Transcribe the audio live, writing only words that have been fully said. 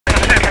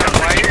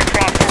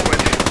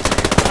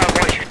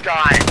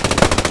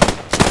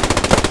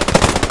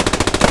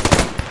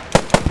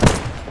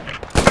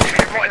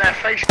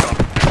face gun.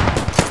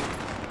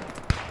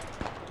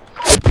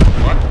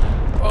 What?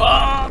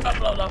 Oh,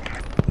 no.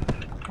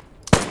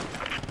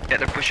 Yeah,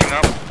 they're pushing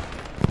up.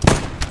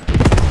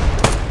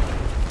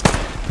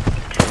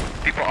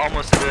 People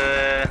almost to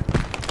the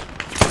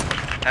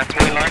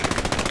halfway line.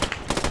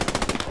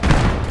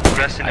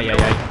 Rest in the middle.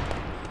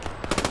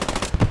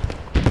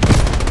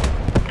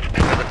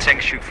 Got the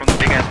tank shoot from the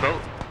big ass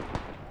boat.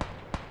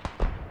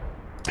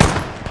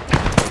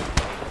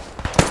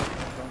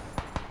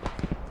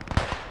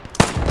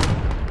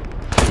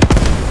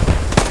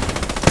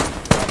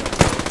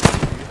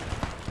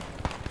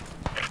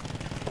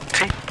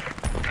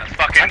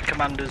 Fucking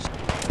commanders.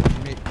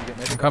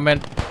 I'm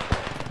coming.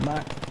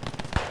 Matt,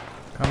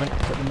 Coming.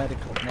 put the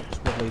medical next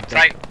to the lead.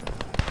 Tight.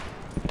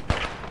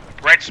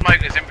 Red smoke,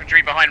 there's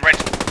infantry behind red.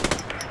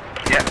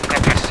 Yeah,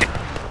 copy.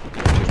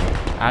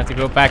 I have to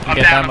go back and I'm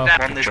get down, ammo. I'm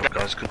down. Good job,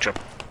 guys. Good job.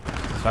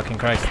 Fucking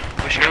Christ.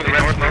 Pushing up the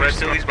rest. The rest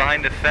still is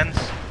behind the fence.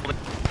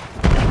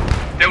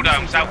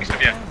 Dildo, southeast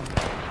of you.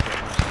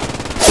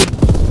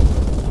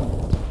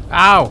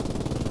 Ow!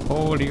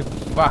 Holy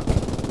fuck.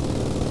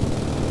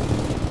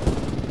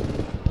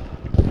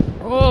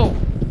 Oh!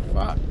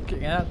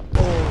 Fucking hell.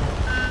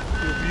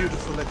 You're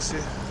beautiful,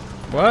 Lexi.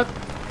 What?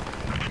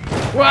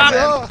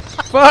 What?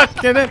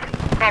 Fucking it!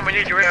 Come on, we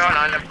need your rear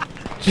on them.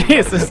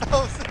 Jesus!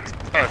 Oh,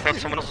 I thought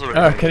someone else was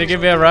Oh, can you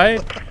give me a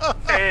ride?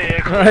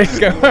 Yeah. Right,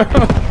 go.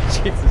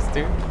 Jesus,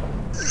 dude.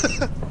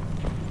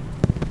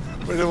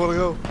 Where do you want to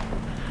go?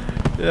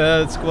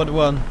 Yeah, it's squad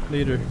 1,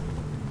 leader.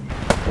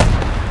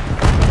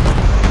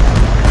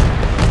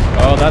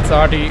 Oh, that's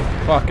Artie.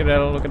 Fucking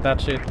hell, look at that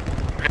shit.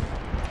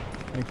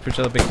 Need to push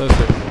a little bit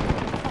closer.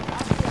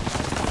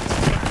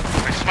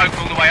 We smoked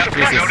all the way up to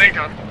the Jesus. building.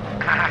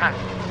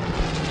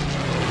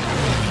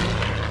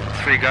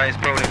 3 guys,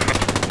 bro. In front.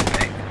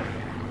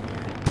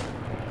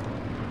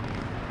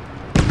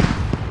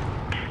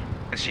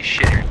 I see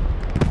shit here.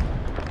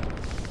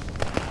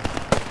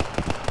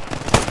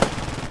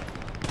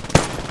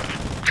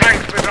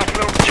 Tanks moving up a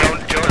little. Joe,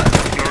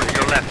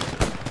 your left.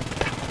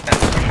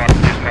 That's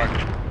mark.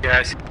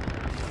 Yes.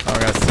 Oh,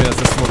 guys, see, as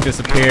the smoke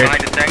disappeared.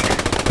 Behind the tank.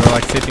 They're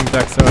like sitting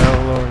ducks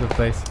all over the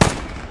place.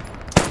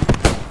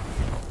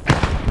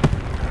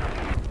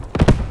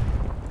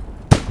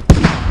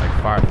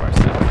 Like far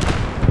south.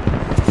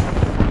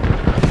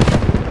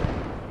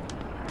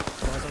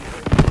 Guys,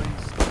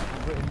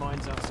 I'm putting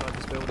mines outside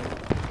this building.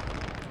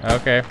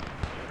 Okay.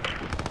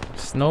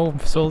 There's no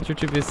soldier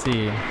to be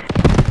seen.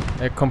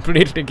 They're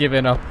completely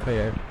given up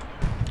here.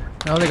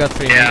 I only got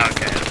 3 Yeah,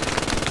 minutes. okay.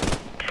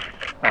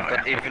 I've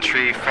got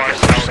infantry far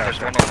south. There's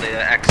one on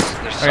the X.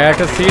 There's Okay, I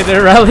can see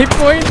the rally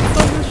points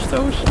on the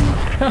ocean.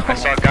 I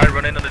saw a guy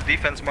run in on the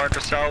defense marker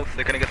south.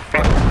 They're gonna get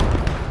fucked.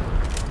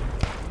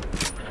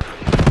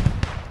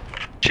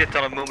 Shit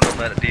ton of movement on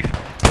that defense.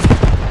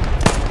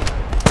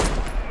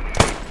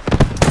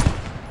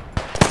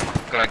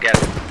 Gonna get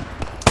it.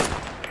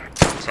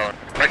 So,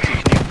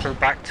 Lexi, can you pull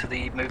back to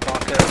the move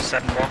marker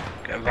 7-1?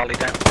 Get a rally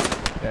down.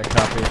 Yeah,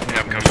 copy. Yeah,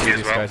 I'm coming See to you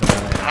these as well. guys on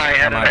the- I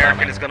had I'm an out,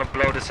 American I'm is out. gonna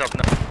blow this up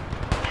now.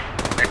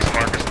 X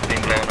marker's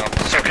being blown up.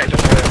 It's okay,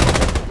 don't worry.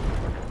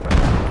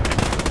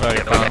 Oh,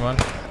 you found one?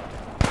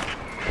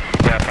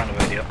 Yeah, I found a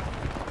video.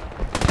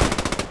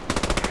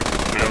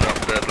 Blown up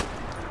the.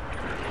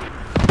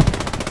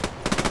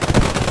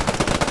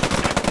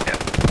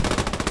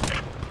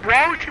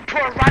 Why would you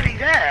put a rally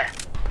there?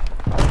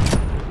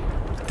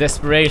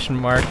 Desperation,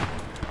 Mark.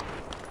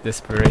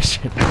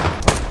 Desperation.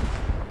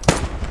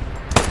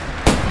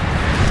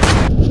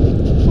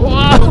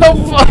 Whoa,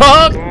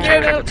 fuck!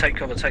 Get up! Take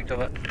cover, take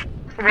cover.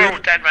 We're all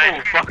dead,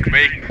 man. Oh, fuck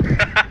me.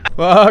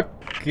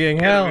 Fucking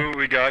hell. Who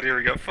we got here?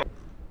 We got.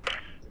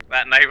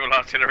 That naval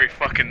artillery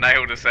fucking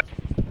nailed us.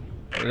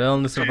 We're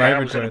on the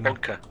survivor zone.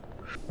 bunker.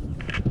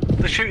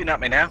 They're shooting at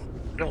me now.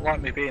 They don't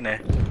like me being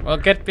here. Well,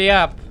 get me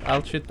up.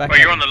 I'll shoot back. Well,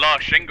 at you're you. on the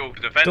last shingle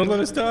for defense. Don't let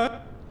us die.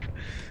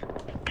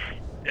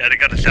 Yeah, they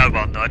got a show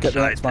on the Get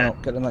the next one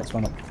up. Get the next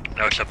one up.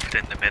 No, it's up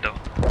in the middle.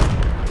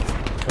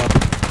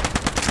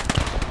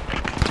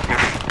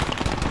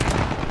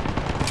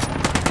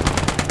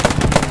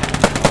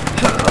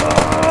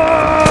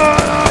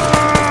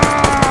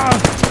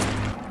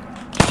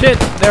 Shit,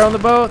 they're on the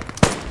boat.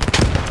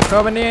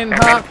 Coming in,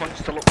 huh?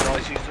 Points to look,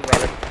 guys. Use the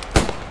rally.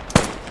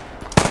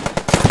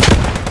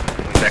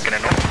 Second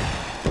and off.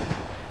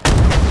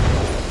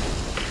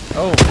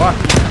 Oh, fuck.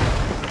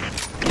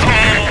 It's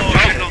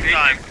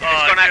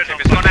gone active.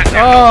 It's gone active.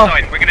 Oh,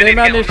 We're gonna they need to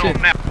managed get on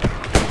it. north now.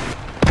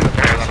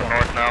 They're on the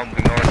north now,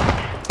 moving north.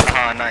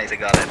 Ah, nice, I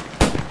got it.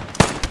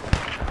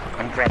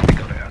 I'm glad we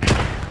got it.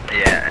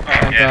 Yeah.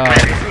 Thank Yeah,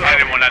 God. I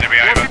didn't want that to be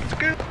over. It's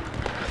good.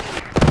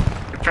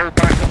 Fall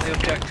back on the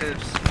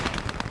objectives.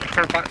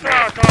 Fall back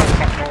north.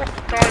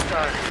 Back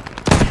north.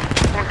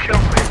 Don't kill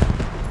me.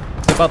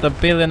 It's about 1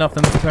 billion of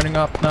them turning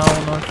up now.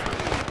 North.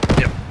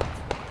 Yep.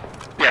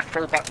 Yeah,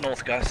 fall back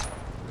north, guys.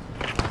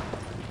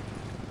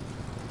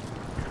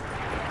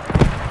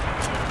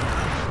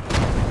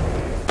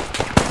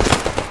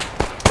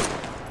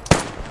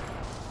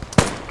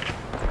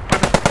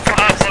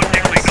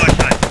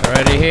 They're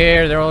already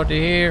here. They're already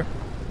here.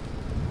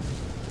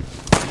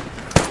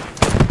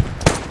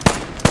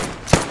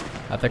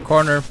 At the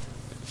corner.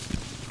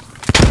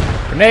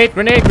 Grenade,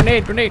 grenade,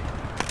 grenade, grenade!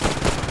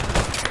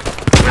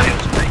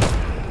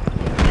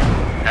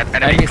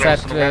 Enemy Enemies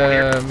close on the wall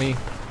here. at me.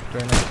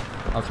 Grenade.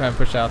 I'll try and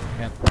push out if I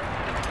can.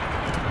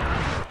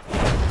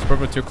 It's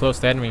probably too close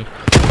to enemy.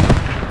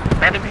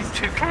 Enemies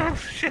too close.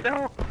 Shit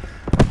hell.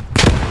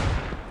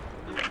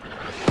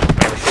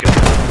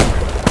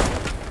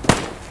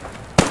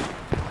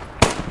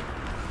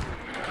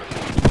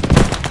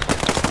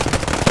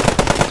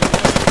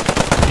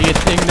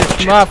 Eating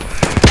this map.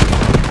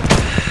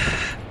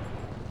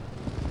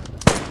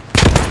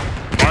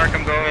 Mark,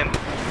 I'm going.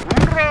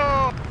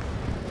 Hoorah!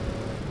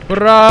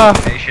 Hurrah!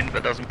 Nation,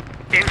 but doesn't.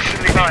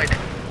 Instantly died.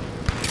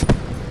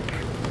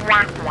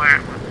 Wah, wah.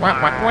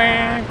 Wah, wah,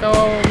 wah.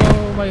 Go,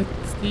 go, my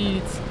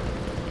steeds.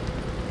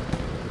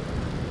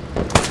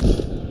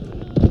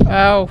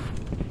 Ow.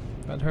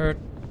 That hurt.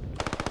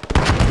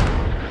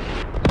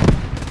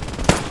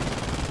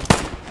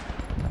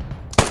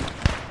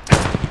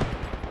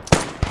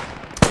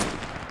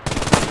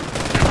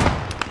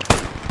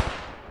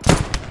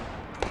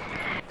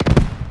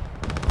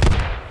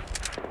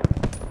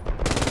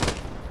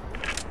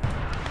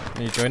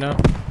 Can you join now?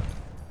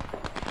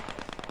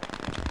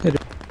 Hit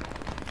it.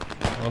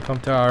 Welcome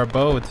to our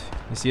abode.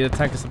 You see the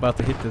tank is about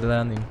to hit the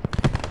landing.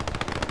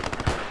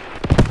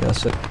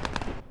 That's it.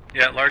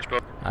 Yeah, large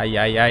boat. Ay,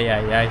 ay, ay,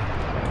 ay, ay.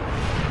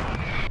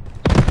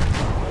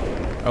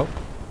 Oh.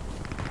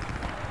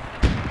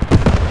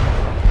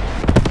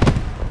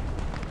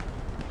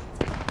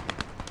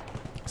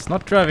 It's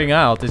not driving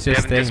out, it's We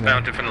just haven't staying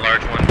there. dismounted from the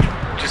large one.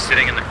 Just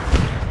sitting in there.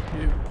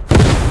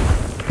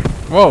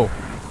 Whoa!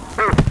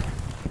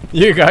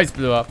 You guys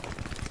blew up.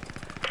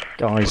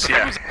 Guys,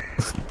 Yeah.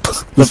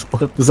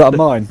 was that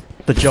mine?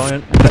 The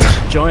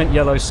giant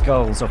yellow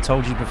skulls. I've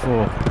told you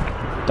before.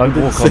 Don't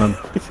walk on them.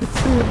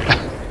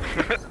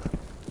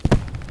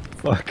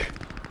 Fuck.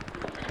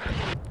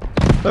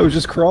 That was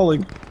just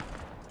crawling.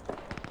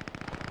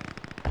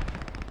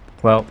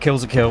 Well,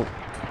 kill's a kill.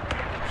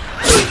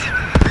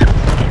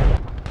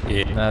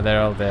 Nah,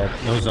 they're all dead.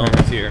 No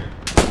zombies here.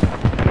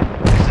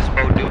 What's this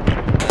boat doing?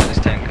 This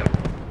tank.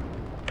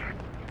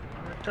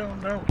 I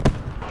don't know.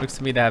 Looks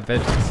to me that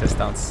village is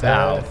down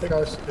south. I think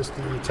is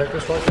the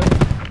Technos right there?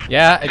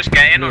 Yeah, it Just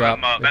get in blew on up.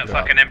 them, Mark. That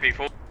fucking MP4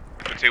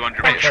 for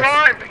 200 I'm meters.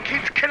 trying, but it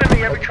keeps killing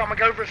me every time I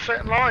go over a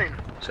certain line.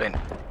 Saying.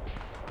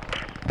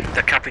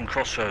 They're capping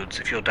crossroads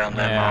if you're down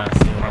there, Yeah, Mark. I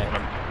see You might that.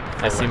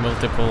 wanna I see follow.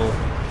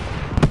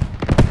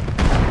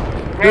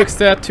 multiple. Looks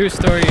that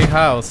two-story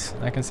house.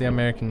 I can see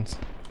Americans.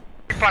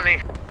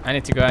 Funny. I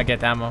need to go and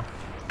get ammo.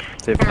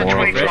 Did I'm more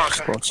gonna of tweet it. Mark.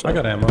 Spots. I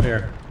got ammo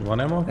here. You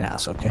want ammo? Yeah,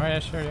 it's okay. Oh yeah,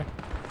 sure, yeah.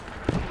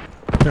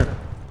 Sure.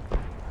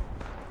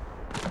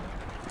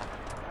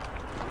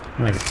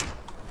 Nice.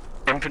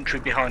 Infantry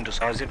behind us.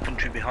 Eyes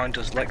infantry behind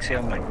us. Lexi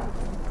on me.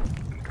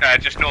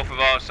 Just north of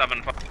our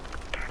 7.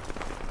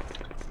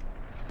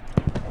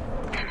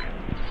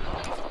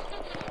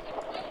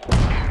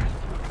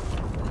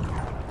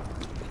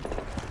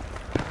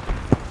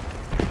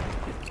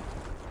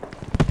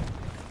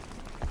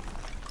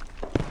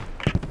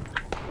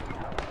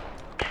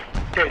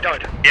 Yeah, he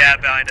died. Yeah,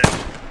 behind us.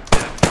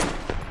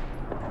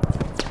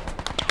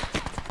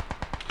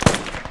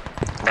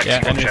 Lexi, Yeah,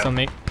 watch enemies out. on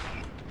me.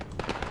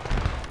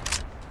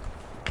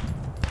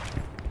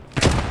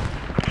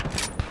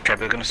 Okay,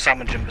 we're gonna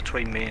sandwich in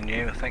between me and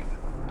you, I think.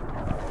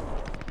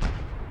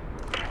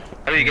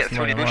 How do you get It's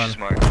through the more than bushes,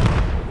 Mark?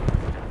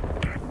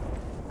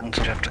 And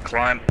you have to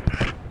climb.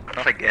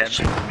 Not again.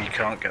 Some of them you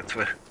can't get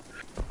through.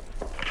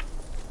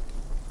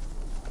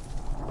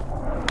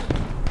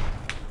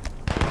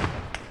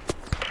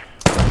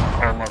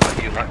 Almost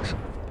like you, Lex.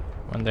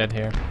 One dead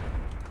here.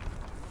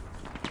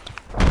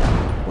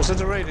 Was it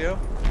the radio?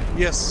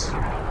 Yes.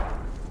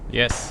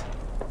 Yes.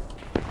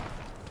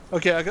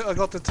 Okay, I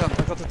got the tent.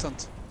 I got the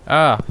tent.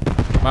 Ah,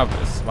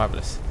 marvelous,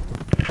 marvelous.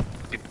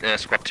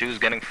 Squad 2 is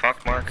getting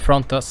fucked, Mark.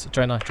 Front us,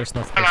 China, just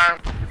north of us.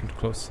 Hello. You can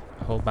close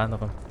a whole band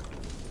of them.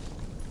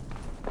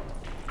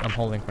 I'm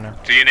holding for now.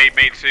 Do you need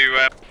me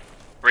to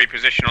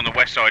reposition on the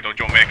west side, or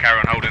do you want me to carry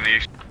on holding the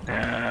east?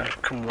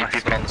 Come west.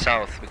 People on the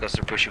south because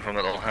they're pushing from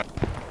that little house.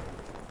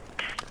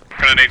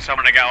 Gonna need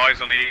someone to get eyes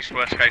on the east,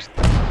 worst case.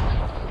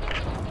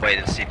 Wait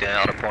and see the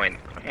other point.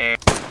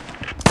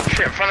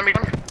 Shit in front of me.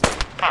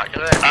 Ah,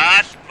 you're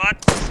there.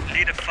 What?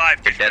 Leader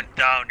 5 just went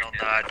down on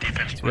the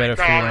defense. We had a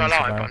No, few I'm ones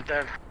alive, around. I'm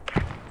dead.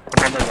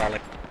 I'm on the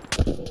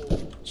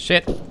rally.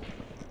 Shit!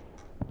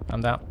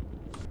 I'm down.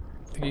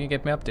 Think you can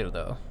get me up there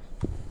though?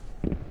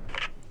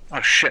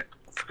 Oh shit,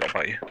 forgot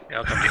about you. Yeah,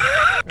 I'll come to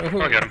you.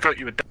 Woohoo. I thought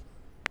you were dead.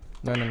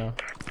 No, no, no.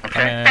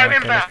 Okay. Boat Okay,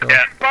 let's inbound. go.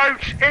 Yeah.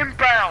 Boat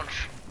inbound.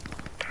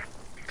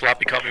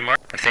 Floppy copy, Mark.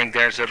 I think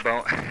there's a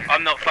boat.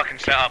 I'm not fucking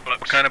set up, look.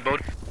 What kind of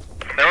boat?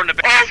 They're on the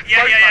beach. Oh,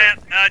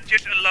 boat.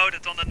 Just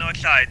unloaded on the north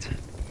side.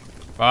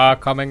 Ah,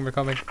 coming, we're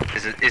coming.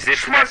 Is this the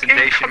Smoke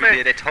presentation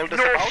incoming. they told us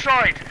North about?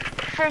 side.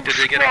 Full Did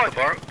they get off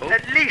the squad. boat?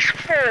 At least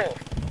 4.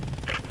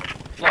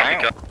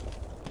 Wow.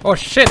 Oh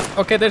shit!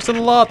 Okay, there's a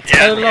lot,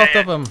 Yeah, a lot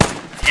of them.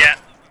 Yeah.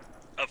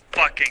 A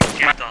fucking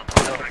shit on.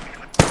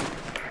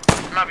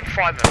 Maybe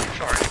 5 of them,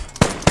 sorry.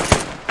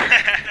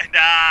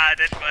 Nah,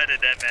 that's better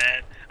than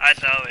man. I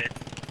saw it.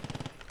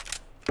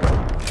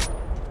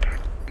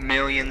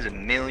 Millions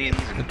and millions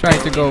and They're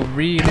trying to go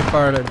really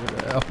far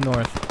up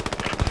north.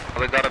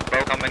 We got a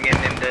boat coming in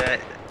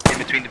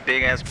between the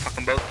big ass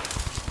fucking boat.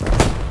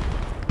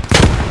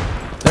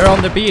 They're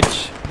on the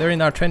beach. They're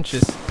in our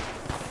trenches.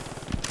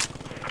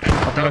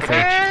 Up north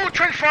edge. Oh,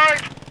 trench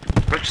fight!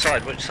 Which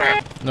side? Which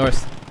side?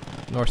 North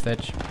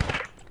edge.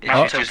 Yeah,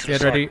 Oh, just to the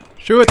get side. ready.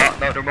 Shoot! Oh,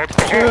 no, they're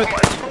multiple. Shoot.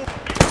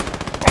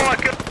 Oh my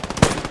god!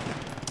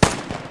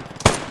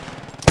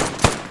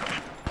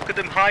 Look at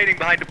them hiding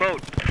behind the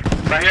boat.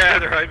 Yeah,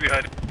 they're hiding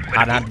behind.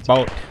 On that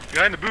boat.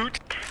 Behind the boot.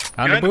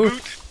 On the Behind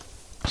boot.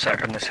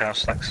 Sector in this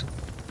house, thanks.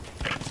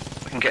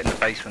 We can get in the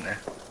basement there.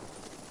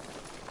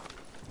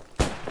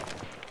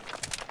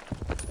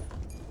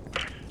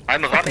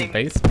 I'm running.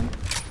 Basement.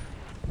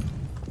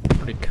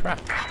 Holy crap.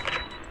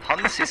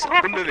 Hans is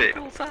under it.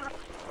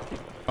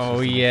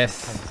 Oh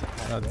yes.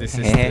 Oh, this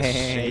is the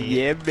shit.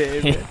 Yeah,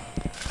 baby.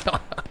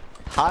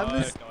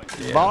 Hannes,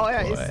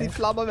 Mauer ist die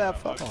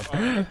Flammenwerfer.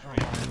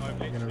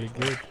 They're gonna be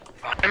good.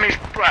 Enemy's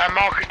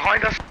markers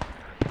behind us.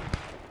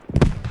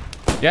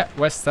 Yeah,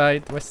 west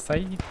side.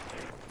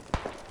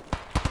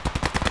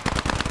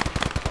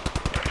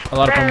 A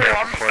lot of them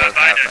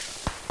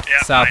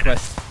Yeah,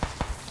 southwest.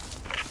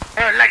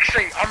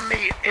 Lexi, on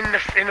me in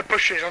the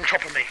bushes on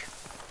top of me.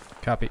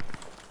 Copy.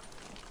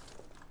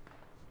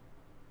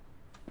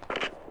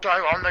 So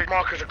on those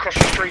markers across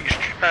the street,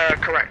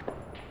 correct.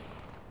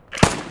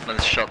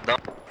 Let's shut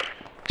down.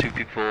 Two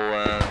people,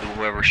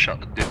 whoever shot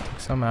the dude.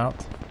 Some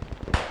out.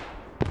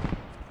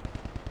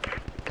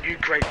 You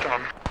great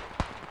Don.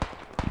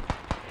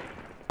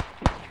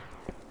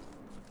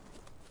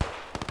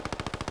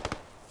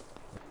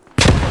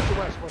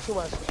 What's the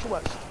west?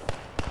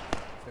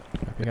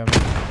 Copy, copy.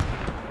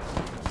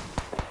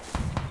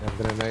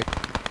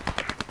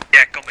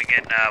 Yeah, coming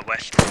in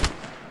west.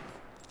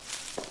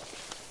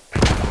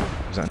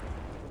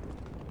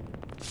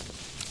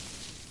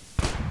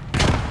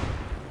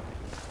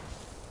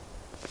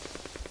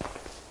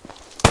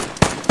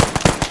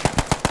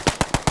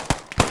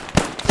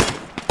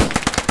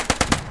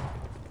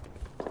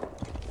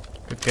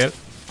 Good kill.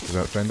 Is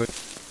that friendly?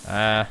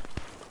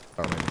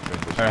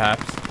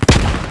 Perhaps.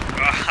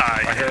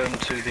 I hear him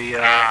to the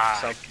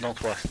south,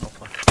 northwest.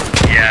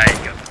 Yeah, he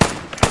goes.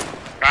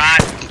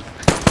 Right.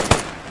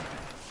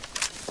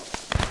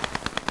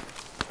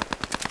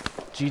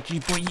 GG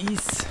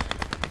boys.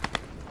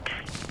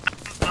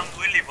 I'm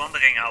really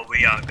wondering how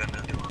we are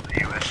gonna do on the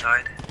US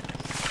side.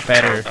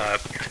 Better.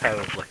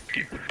 Terribly.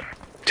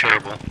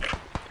 Terrible.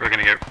 We're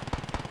gonna get.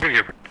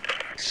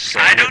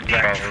 I don't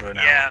think.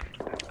 Yeah,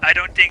 I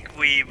don't think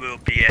we will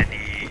be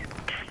any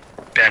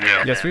better.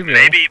 Yeah. Yes, we will.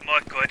 Maybe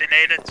more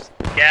coordinated.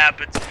 Yeah,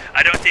 but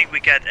I don't think we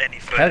get any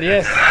further. Hell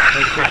yes.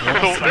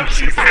 Oh my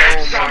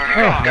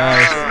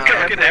nice.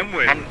 Look at them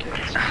win.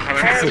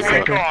 Oh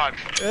my god.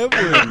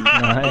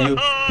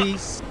 Nice.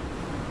 Peace.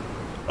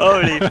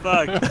 Holy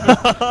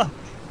fuck.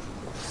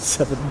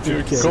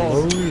 700 kills.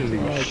 Oh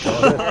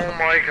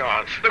my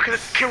god. Look at the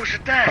kills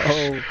of death.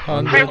 Oh,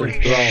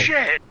 holy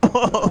shit.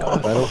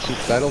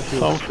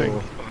 Battlefield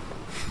score.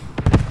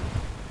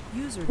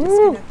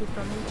 Woo.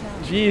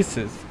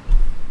 Jesus.